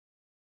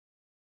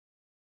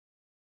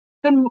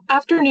Good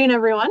afternoon,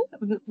 everyone.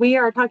 We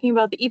are talking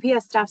about the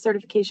EPS staff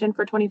certification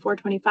for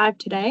 24-25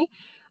 today.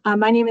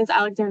 My name is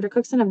Alexandra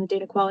Cookson. I'm the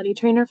data quality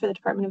trainer for the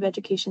Department of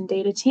Education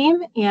data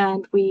team,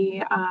 and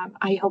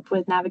I help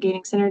with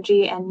navigating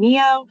Synergy and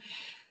NEO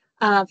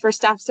for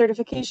staff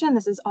certification.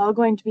 This is all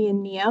going to be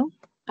in NEO.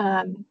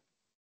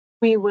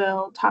 We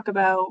will talk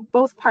about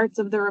both parts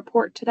of the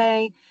report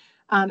today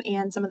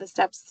and some of the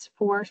steps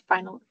for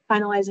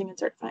finalizing and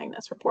certifying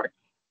this report.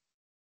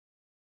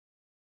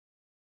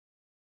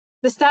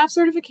 The staff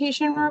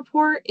certification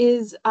report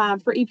is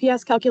for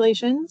EPS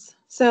calculations.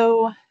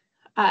 So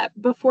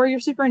before your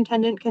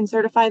superintendent can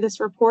certify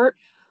this report,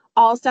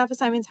 all staff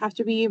assignments have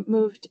to be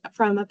moved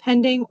from a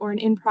pending or an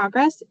in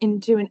progress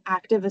into an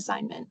active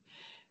assignment.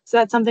 So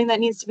that's something that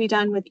needs to be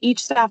done with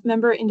each staff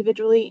member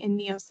individually in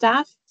NEO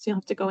staff. So you'll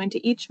have to go into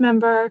each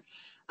member,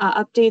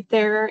 update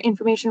their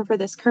information for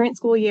this current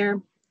school year,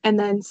 and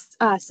then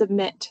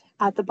submit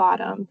at the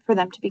bottom for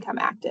them to become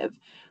active.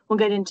 We'll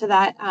get into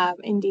that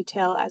in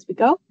detail as we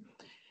go.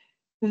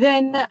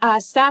 Then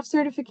staff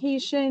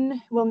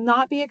certification will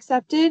not be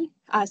accepted,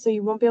 so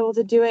you won't be able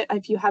to do it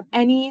if you have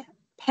any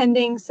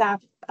pending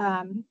staff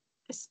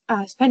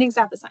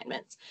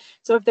assignments.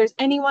 So if there's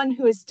anyone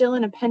who is still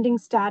in a pending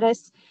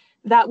status,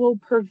 that will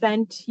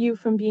prevent you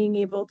from being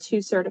able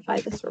to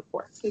certify this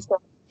report.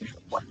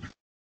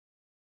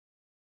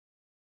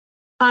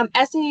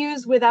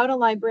 SAUs without a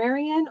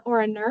librarian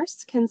or a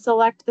nurse can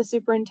select the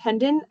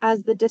superintendent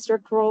as the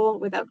district role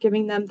without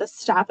giving them the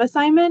staff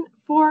assignment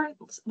for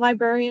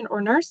librarian or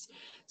nurse.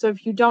 So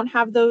if you don't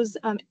have those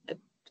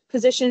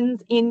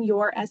positions in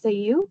your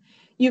SAU,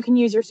 you can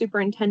use your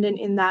superintendent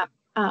in that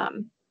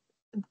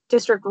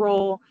district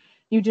role.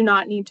 You do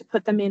not need to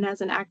put them in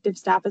as an active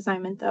staff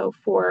assignment, though,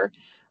 for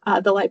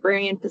the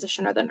librarian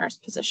position or the nurse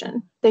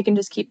position. They can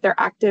just keep their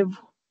active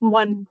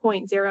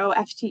 1.0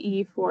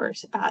 FTE for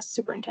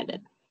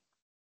superintendent.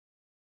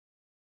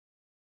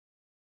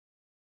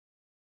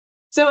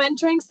 So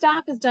entering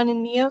staff is done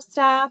in NEO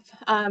staff.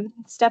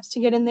 Steps to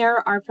get in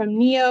there are from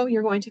NEO.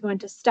 You're going to go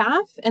into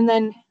staff, and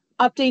then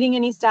updating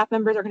any staff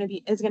members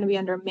is going to be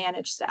under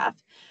manage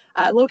staff.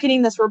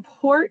 Locating this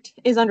report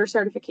is under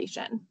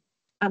certification.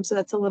 So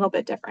that's a little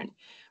bit different.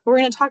 We're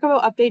going to talk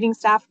about updating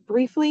staff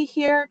briefly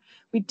here.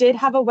 We did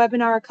have a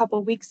webinar a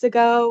couple weeks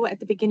ago at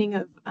the beginning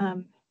of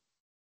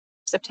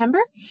September,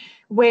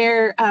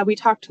 where we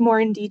talked more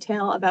in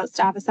detail about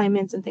staff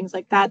assignments and things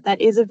like that. That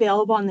is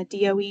available on the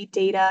DOE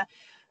data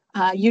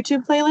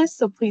YouTube playlist,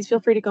 so please feel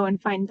free to go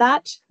and find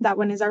that. That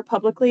one is our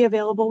publicly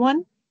available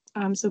one,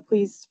 so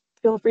please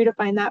feel free to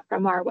find that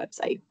from our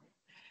website.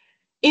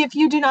 If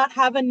you do not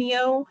have a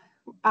NEO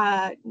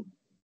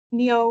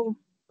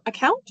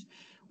account,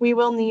 we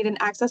will need an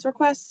access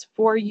request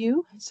for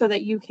you so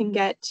that you can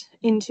get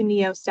into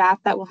NEO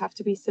staff. That will have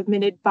to be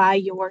submitted by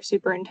your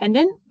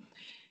superintendent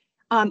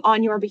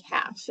on your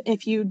behalf.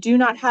 If you do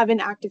not have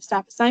an active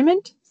staff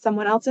assignment,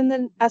 someone else in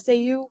the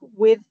SAU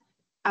with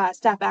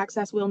staff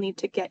access will need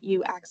to get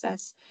you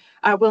access.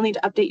 We'll need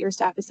to update your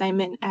staff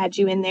assignment, add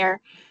you in there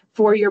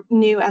for your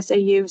new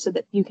SAU so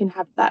that you can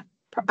have that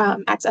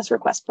access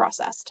request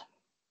processed.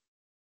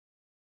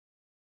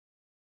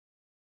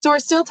 So we're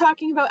still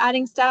talking about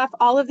adding staff.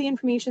 All of the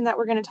information that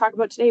we're going to talk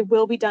about today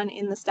will be done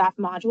in the staff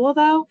module,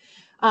 though.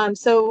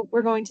 So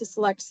we're going to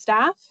select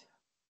staff.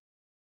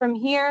 From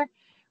here,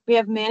 we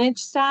have manage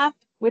staff,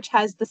 which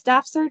has the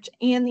staff search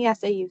and the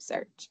SAU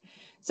search.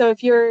 So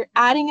if you're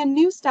adding a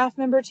new staff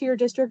member to your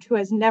district who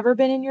has never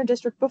been in your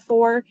district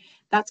before,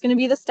 that's going to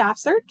be the staff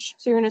search.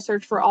 So you're going to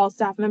search for all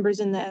staff members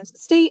in the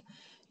state.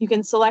 You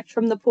can select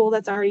from the pool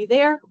that's already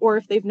there, or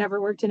if they've never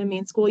worked in a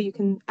Maine school, you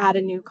can add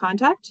a new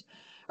contact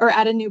or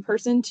add a new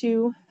person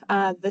to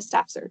the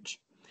staff search.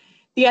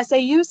 The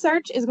SAU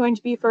search is going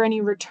to be for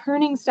any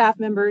returning staff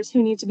members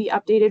who need to be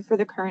updated for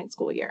the current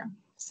school year.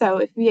 So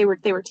if they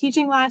were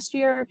teaching last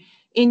year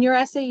in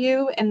your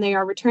SAU and they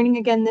are returning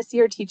again this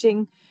year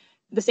teaching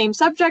the same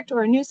subject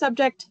or a new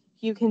subject,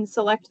 you can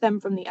select them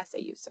from the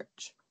SAU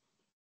search.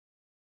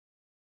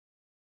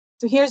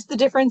 So here's the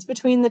difference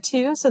between the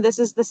two. So this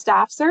is the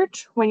staff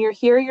search. When you're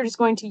here, you're just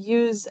going to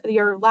use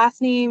your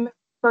last name,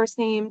 first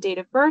name, date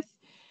of birth,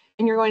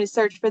 and you're going to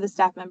search for the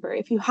staff member.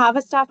 If you have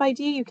a staff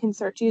ID, you can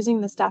search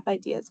using the staff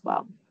ID as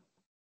well.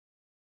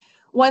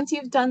 Once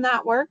you've done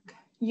that work,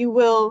 you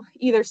will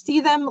either see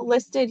them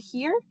listed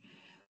here,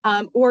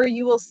 or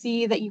you will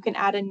see that you can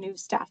add a new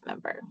staff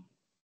member.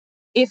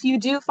 If you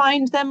do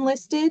find them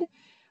listed,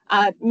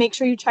 make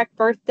sure you check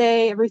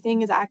birthday,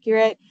 everything is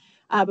accurate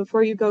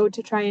before you go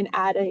to try and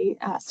add a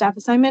staff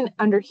assignment.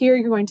 Under here,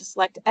 you're going to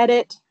select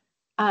edit,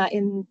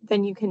 and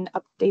then you can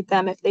update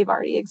them if they've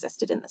already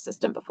existed in the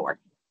system before.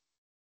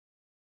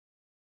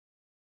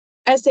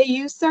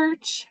 SAU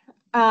search,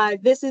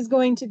 this is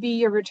going to be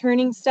your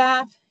returning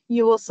staff.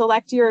 You will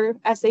select your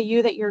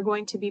SAU that you're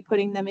going to be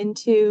putting them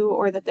into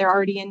or that they're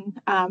already in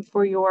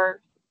for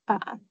your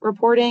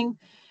reporting.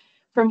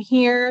 From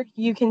here,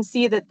 you can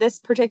see that this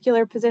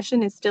particular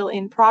position is still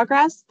in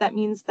progress. That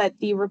means that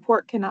the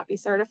report cannot be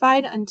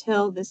certified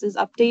until this is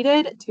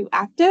updated to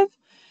active.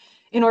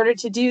 In order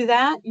to do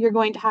that, you're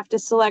going to have to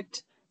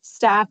select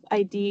staff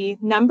ID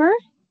number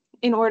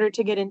in order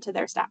to get into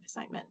their staff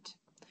assignment.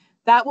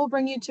 That will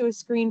bring you to a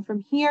screen from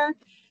here.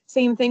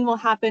 Same thing will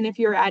happen if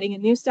you're adding a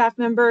new staff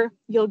member.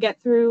 You'll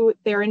get through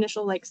their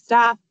initial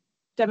staff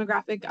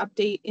demographic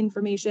update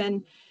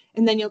information,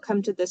 and then you'll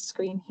come to this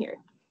screen here.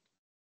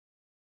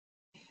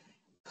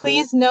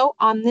 Please note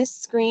on this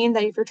screen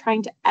that if you're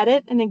trying to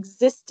edit an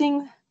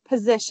existing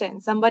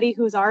position, somebody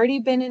who's already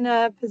been in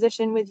a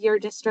position with your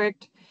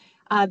district,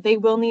 they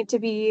will need to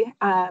be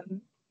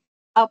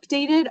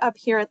updated up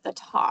here at the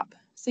top.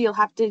 So you'll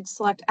have to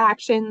select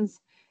actions,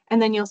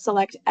 and then you'll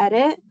select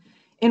edit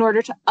in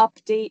order to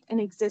update an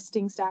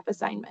existing staff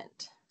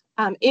assignment.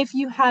 If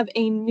you have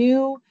a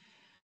new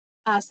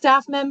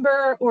staff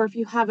member, or if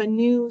you have a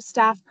new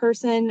staff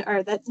person,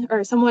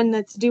 or someone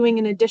that's doing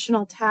an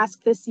additional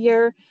task this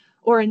year,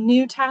 or a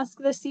new task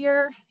this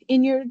year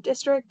in your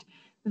district,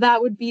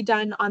 that would be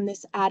done on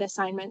this add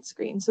assignment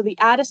screen. So the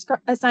add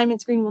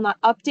assignment screen will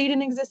not update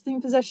an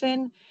existing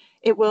position.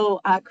 It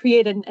will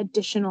create an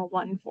additional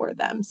one for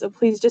them. So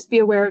please just be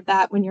aware of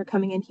that when you're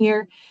coming in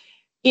here.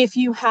 If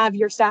you have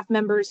your staff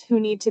members who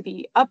need to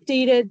be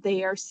updated,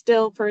 they are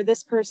still, for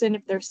this person,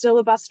 if they're still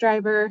a bus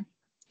driver,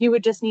 you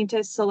would just need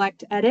to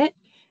select edit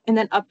and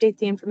then update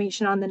the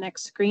information on the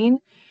next screen.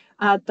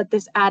 But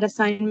this add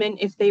assignment,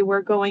 if they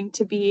were going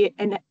to be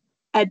an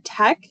ed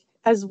tech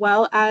as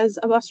well as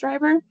a bus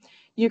driver,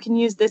 you can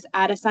use this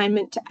add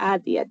assignment to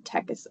add the ed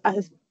tech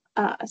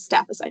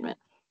staff assignment.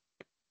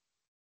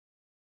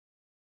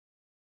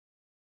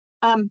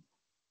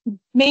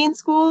 Maine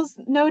schools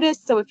notice,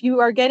 so if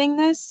you are getting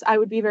this, I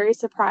would be very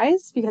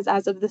surprised, because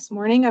as of this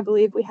morning, I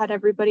believe we had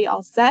everybody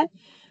all set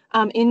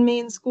in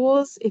Maine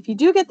schools. If you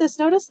do get this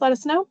notice, let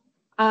us know.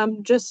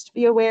 Just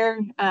be aware,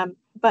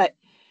 but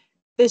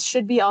this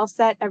should be all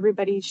set.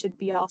 Everybody should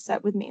be all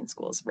set with Maine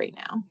schools right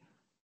now.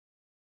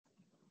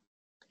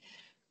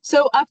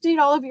 So update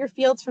all of your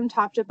fields from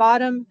top to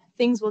bottom.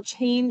 Things will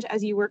change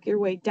as you work your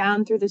way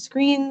down through the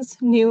screens.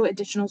 New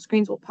additional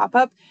screens will pop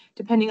up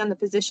depending on the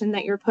position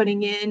that you're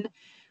putting in,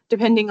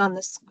 depending on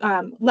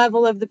the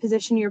level of the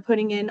position you're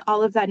putting in.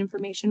 All of that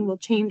information will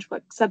change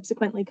what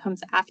subsequently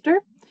comes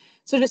after.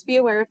 So just be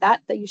aware of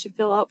that you should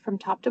fill out from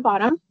top to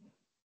bottom.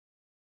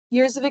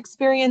 Years of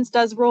experience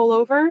does roll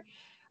over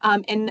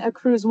and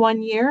accrues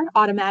 1 year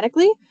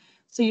automatically.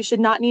 So you should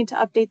not need to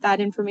update that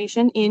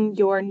information in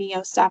your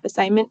NEO staff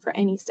assignment for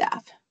any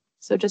staff.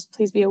 So just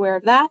please be aware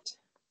of that.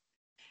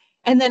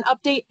 And then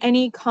update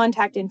any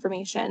contact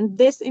information.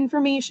 This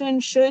information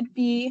should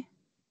be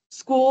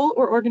school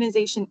or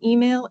organization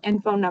email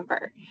and phone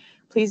number.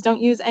 Please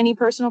don't use any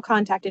personal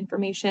contact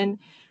information.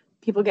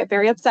 People get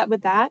very upset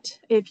with that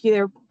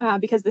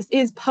because this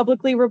is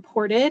publicly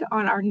reported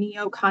on our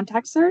NEO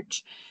contact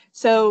search.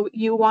 So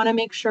you want to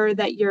make sure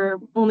that you're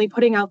only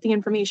putting out the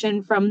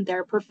information from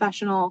their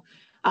professional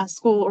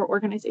school or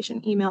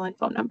organization email and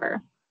phone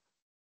number.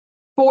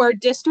 For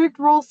district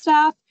role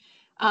staff,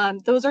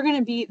 this is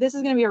going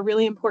to be a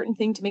really important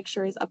thing to make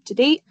sure is up to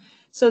date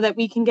so that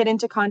we can get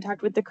into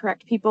contact with the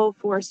correct people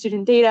for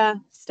student data,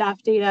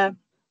 staff data,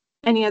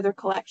 any other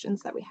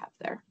collections that we have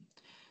there.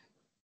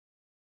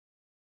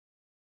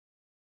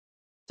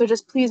 So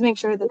just please make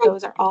sure that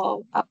those are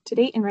all up to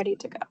date and ready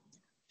to go.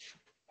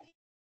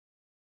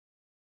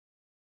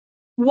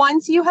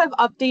 Once you have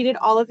updated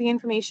all of the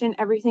information,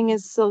 everything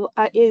is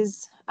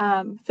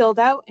filled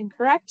out and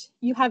correct,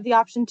 you have the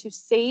option to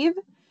save.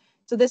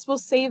 So this will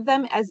save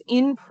them as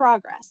in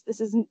progress.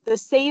 The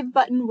save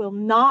button will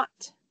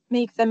not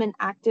make them an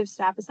active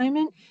staff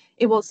assignment.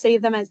 It will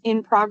save them as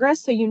in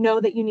progress, so you know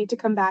that you need to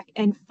come back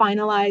and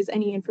finalize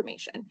any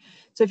information.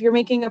 So if you're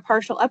making a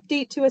partial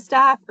update to a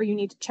staff, or you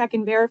need to check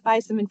and verify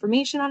some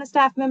information on a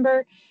staff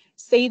member,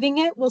 saving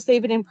it will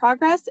save it in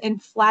progress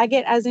and flag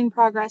it as in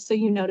progress so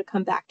you know to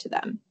come back to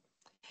them.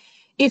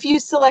 If you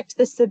select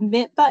the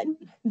submit button,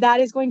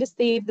 that is going to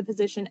save the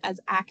position as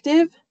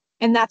active,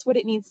 and that's what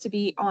it needs to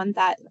be on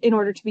that in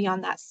order to be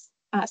on that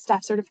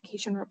staff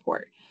certification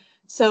report.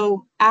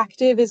 So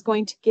active is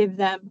going to give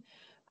them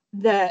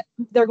they're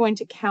going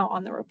to count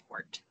on the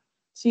report.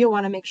 So you'll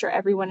want to make sure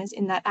everyone is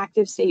in that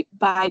active state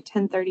by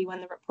 10:30 when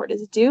the report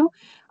is due,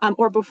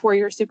 or before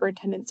your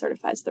superintendent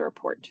certifies the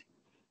report.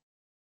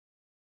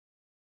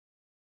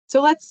 So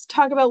let's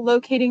talk about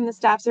locating the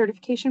staff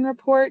certification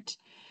report.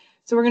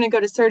 So we're going to go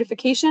to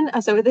certification.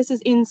 So this is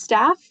in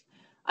staff.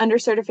 Under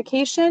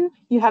certification,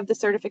 you have the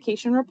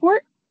certification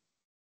report,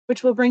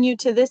 which will bring you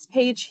to this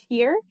page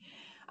here.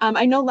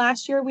 I know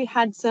last year we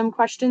had some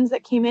questions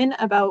that came in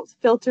about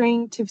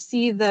filtering to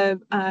see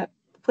the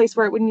place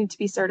where it would need to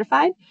be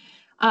certified.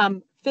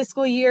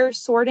 Fiscal year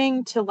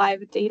sorting to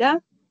live data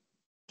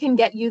can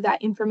get you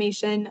that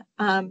information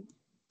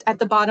at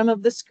the bottom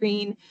of the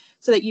screen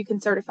so that you can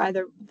certify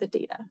the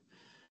data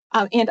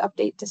and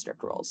update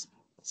district roles.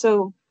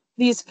 So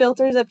these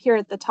filters up here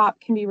at the top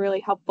can be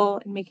really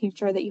helpful in making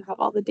sure that you have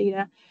all the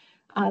data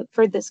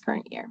for this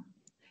current year.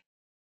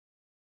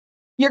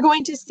 You're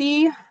going to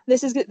see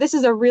this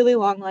is a really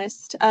long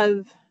list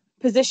of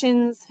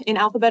positions in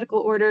alphabetical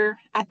order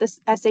at the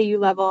SAU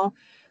level.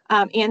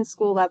 and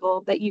school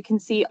level, that you can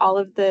see all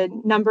of the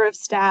number of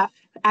staff,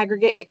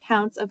 aggregate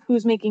counts of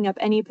who's making up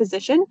any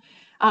position.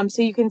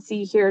 So you can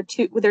see here,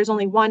 there's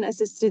only one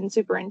assistant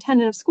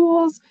superintendent of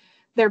schools.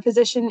 Their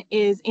position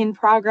is in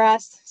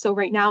progress. So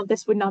right now,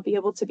 this would not be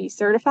able to be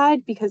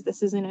certified because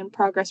this is an in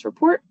progress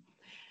report.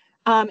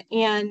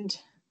 And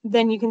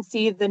then you can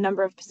see the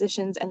number of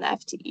positions and the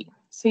FTE.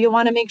 So you'll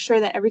want to make sure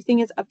that everything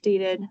is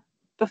updated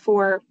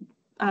before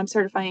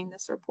certifying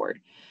this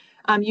report.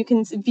 You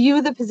can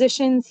view the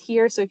positions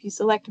here. So if you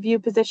select view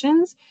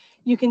positions,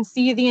 you can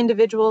see the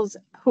individuals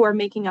who are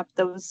making up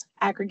those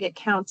aggregate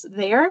counts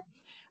there.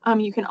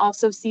 You can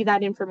also see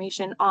that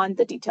information on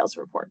the details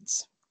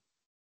reports.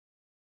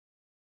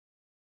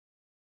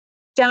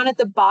 Down at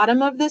the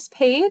bottom of this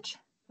page,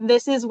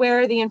 this is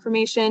where the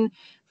information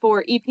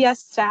for EPS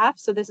staff,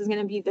 so this is going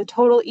to be the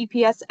total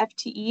EPS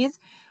FTEs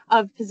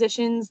of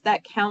positions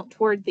that count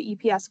toward the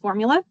EPS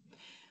formula.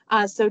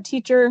 So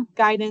teacher,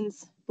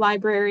 guidance,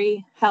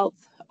 library,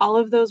 health, all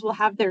of those will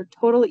have their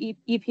total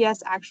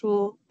EPS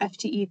actual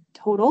FTE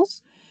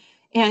totals,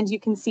 and you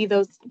can see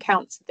those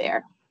counts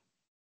there.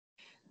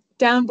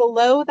 Down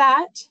below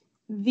that,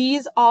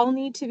 these all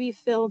need to be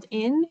filled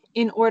in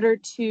order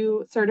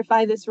to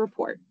certify this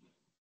report.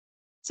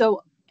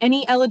 So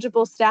any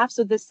eligible staff,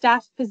 so the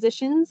staff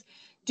positions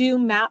do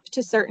map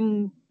to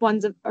certain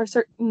ones or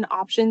certain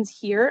options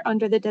here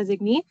under the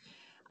designee.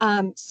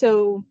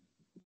 So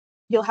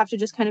you'll have to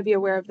just kind of be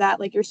aware of that.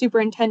 Like your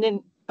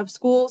superintendent of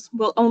schools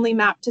will only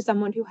map to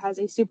someone who has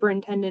a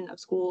superintendent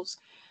of schools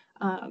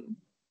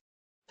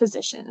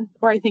position,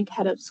 or I think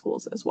head of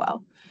schools as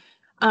well.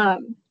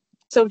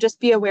 So just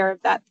be aware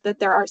of that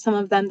there are some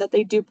of them that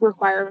they do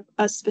require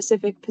a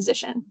specific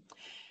position.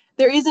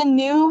 There is a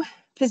new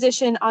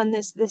position on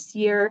this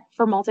year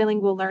for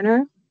multilingual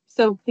learner.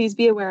 So please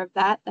be aware of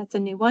that. That's a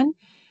new one.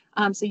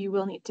 So you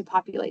will need to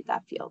populate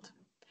that field.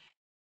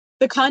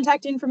 The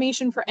contact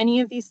information for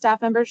any of these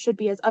staff members should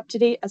be as up to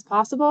date as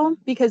possible,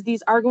 because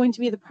these are going to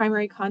be the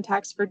primary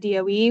contacts for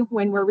DOE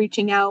when we're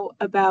reaching out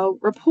about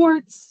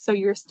reports. So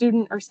your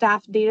student or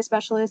staff data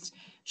specialist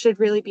should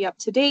really be up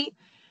to date.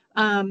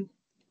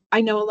 I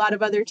know a lot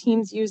of other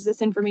teams use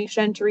this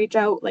information to reach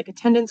out, like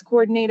attendance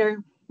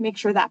coordinator, make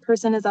sure that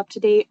person is up to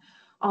date.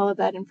 All of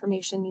that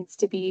information needs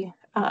to be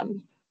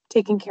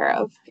taken care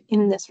of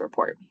in this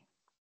report.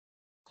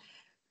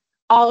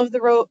 All of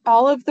the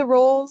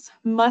roles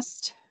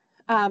must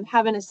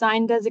have an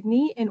assigned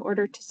designee in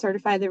order to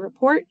certify the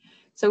report.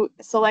 So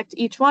select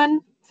each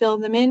one, fill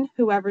them in,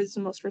 whoever is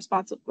the most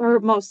responsible or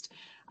most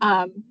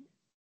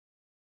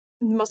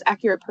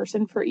accurate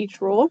person for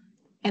each role,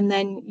 and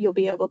then you'll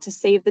be able to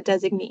save the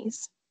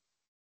designees.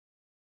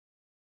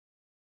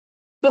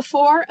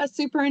 Before a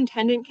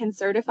superintendent can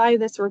certify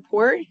this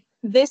report,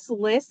 this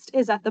list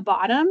is at the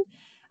bottom.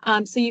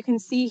 So you can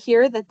see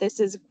here that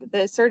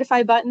the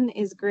certify button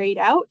is grayed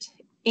out,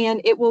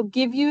 and it will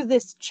give you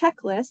this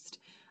checklist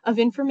of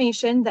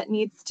information that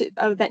needs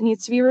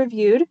to be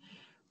reviewed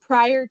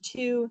prior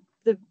to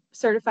the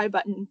certify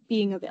button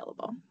being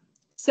available.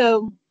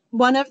 So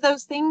one of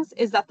those things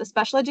is that the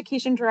special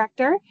education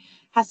director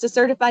has to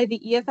certify the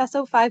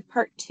EFS 05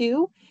 Part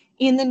 2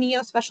 in the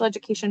NEO special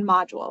education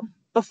module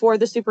before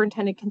the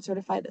superintendent can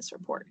certify this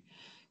report.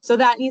 So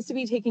that needs to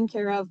be taken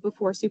care of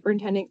before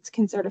superintendents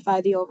can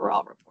certify the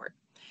overall report.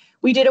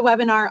 We did a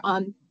webinar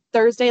on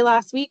Thursday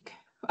last week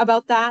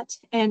about that,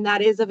 and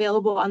that is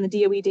available on the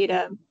DOE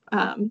Data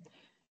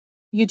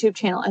YouTube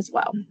channel as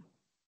well.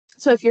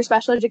 So if your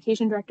special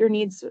education director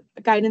needs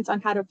guidance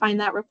on how to find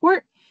that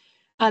report,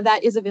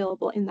 that is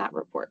available in that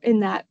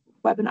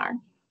webinar.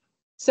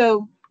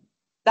 So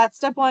that's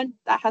step one.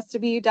 That has to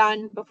be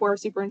done before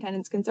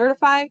superintendents can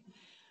certify.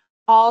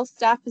 All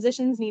staff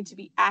positions need to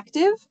be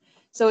active.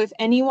 So if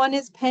anyone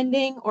is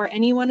pending or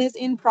anyone is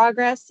in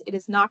progress, it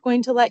is not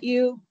going to let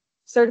you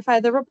certify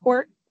the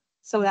report.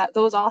 So that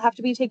those all have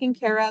to be taken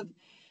care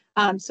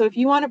of. So if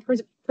you want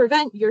to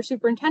prevent your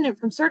superintendent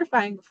from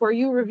certifying before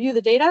you review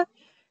the data,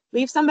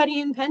 leave somebody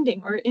in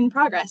pending or in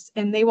progress,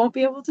 and they won't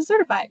be able to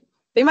certify.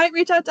 They might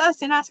reach out to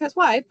us and ask us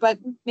why, but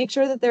make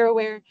sure that they're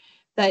aware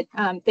that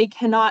they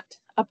cannot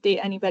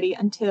update anybody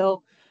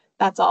until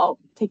that's all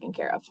taken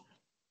care of.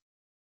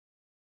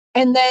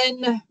 And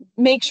then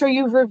make sure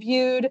you've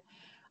reviewed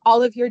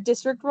all of your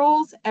district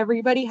roles.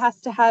 Everything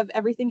has to have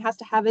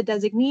a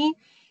designee.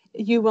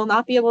 You will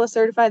not be able to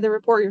certify the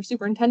report. Your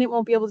superintendent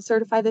won't be able to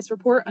certify this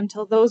report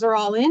until those are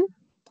all in.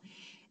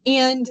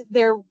 And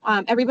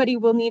everybody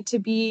will need to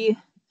be,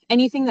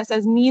 anything that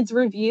says needs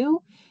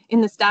review in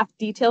the staff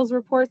details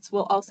reports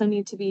will also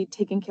need to be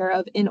taken care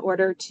of in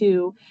order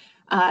to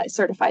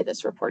certify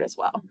this report as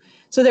well.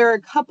 So there are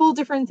a couple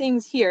different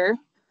things here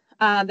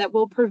that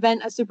will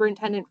prevent a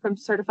superintendent from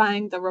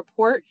certifying the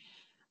report.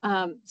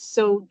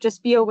 So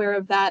just be aware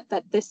of that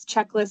this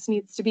checklist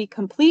needs to be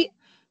complete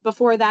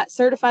before that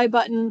certify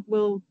button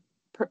will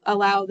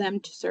allow them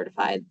to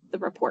certify the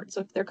report.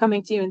 So if they're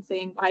coming to you and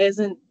saying, why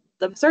isn't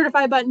the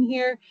certify button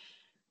here?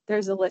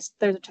 There's a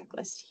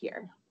checklist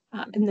here.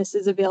 And this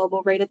is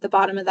available right at the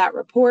bottom of that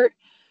report.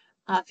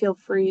 Feel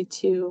free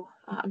to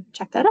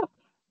check that out.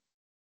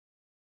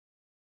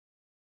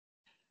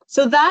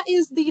 So that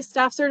is the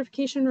staff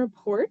certification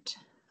report.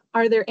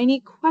 Are there any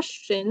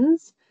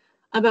questions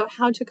about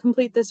how to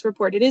complete this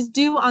report? It is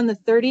due on the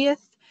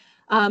 30th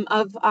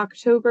of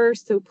October,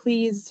 so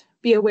please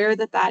be aware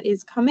that that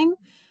is coming.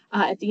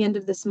 At the end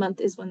of this month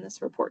is when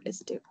this report is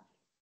due.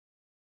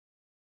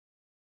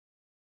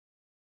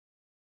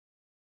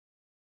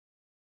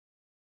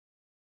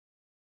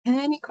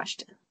 Any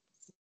questions?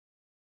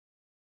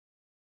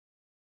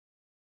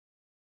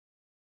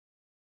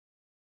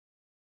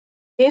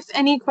 If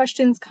any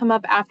questions come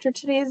up after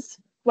today's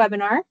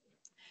webinar,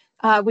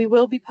 we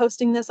will be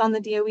posting this on the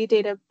DOE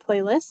data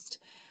playlist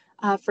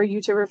for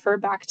you to refer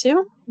back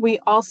to. We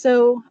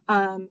also,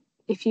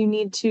 if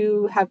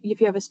you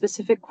have a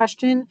specific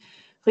question,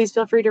 please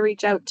feel free to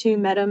reach out to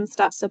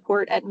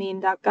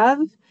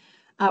medum.support@maine.gov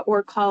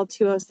or call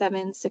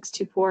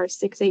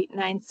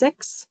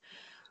 207-624-6896.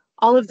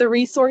 All of the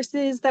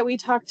resources that we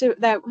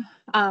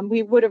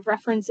we would have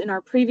referenced in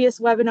our previous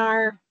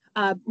webinar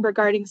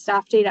regarding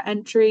staff data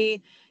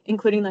entry,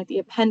 including like the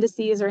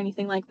appendices or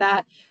anything like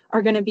that,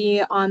 are going to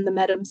be on the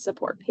Medum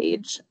support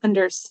page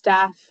under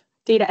staff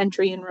data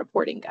entry and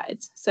reporting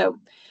guides. So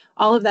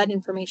all of that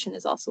information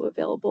is also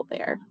available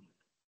there.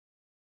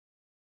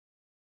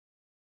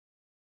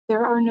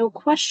 There are no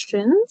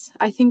questions.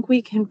 I think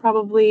we can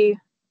probably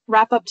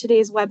wrap up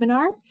today's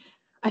webinar.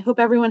 I hope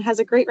everyone has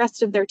a great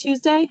rest of their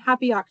Tuesday.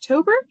 Happy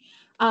October.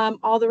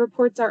 All the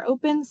reports are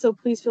open, so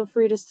please feel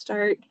free to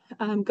start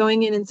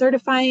going in and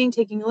certifying,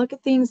 taking a look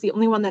at things. The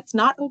only one that's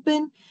not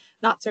open,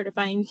 not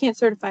certifying, you can't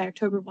certify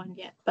October 1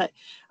 yet, but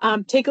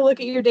take a look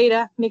at your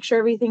data, make sure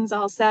everything's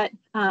all set.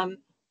 The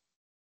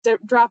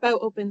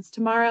dropout opens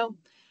tomorrow,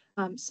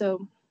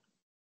 so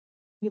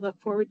we look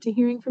forward to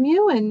hearing from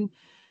you and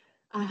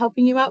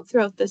helping you out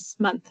throughout this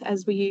month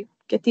as we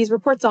get these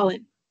reports all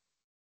in.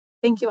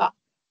 Thank you all.